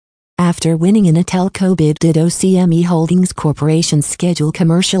After winning in a telco bid, did OCME Holdings Corporation schedule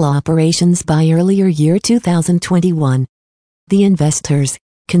commercial operations by earlier year 2021. The investors,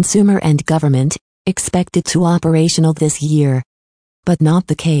 consumer and government, expected to operational this year. But not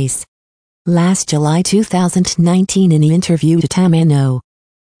the case. Last July 2019, in an interview to Tamano,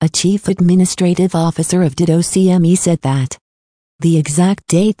 a chief administrative officer of DID OCME said that the exact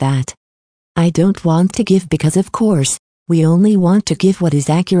date that I don't want to give because of course, we only want to give what is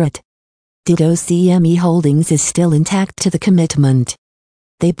accurate. DID OCME Holdings is still intact to the commitment.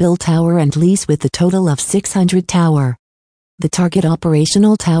 They build tower and lease with a total of 600 tower. The target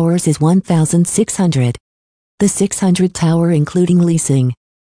operational towers is 1,600. The 600 tower including leasing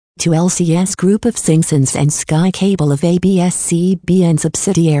to LCS Group of Singsons and Sky Cable of ABS-CBN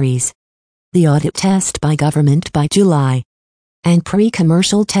subsidiaries. The audit test by government by July. And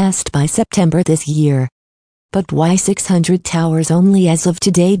pre-commercial test by September this year. But why 600 towers only as of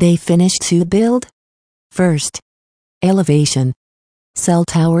today they finished to build? First, elevation. Cell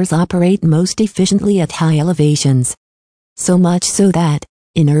towers operate most efficiently at high elevations. So much so that,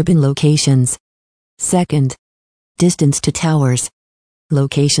 in urban locations. Second, distance to towers.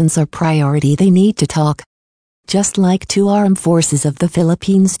 Locations are priority, they need to talk. Just like two armed forces of the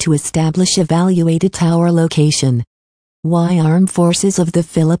Philippines to establish evaluated tower location. Why armed forces of the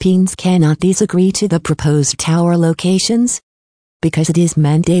Philippines cannot disagree to the proposed tower locations? Because it is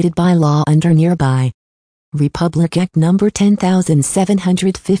mandated by law under nearby Republic Act No.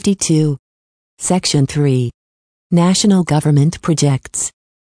 10,752. Section 3. National Government Projects.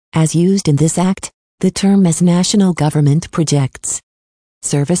 As used in this act, the term as national government projects.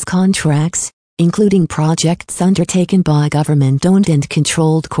 Service contracts, including projects undertaken by government-owned and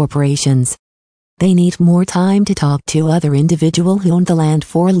controlled corporations. They need more time to talk to other individual who own the land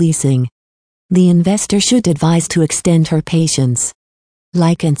for leasing. The investor should advise to extend her patience.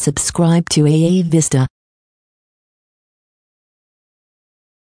 Like and subscribe to AA Vista.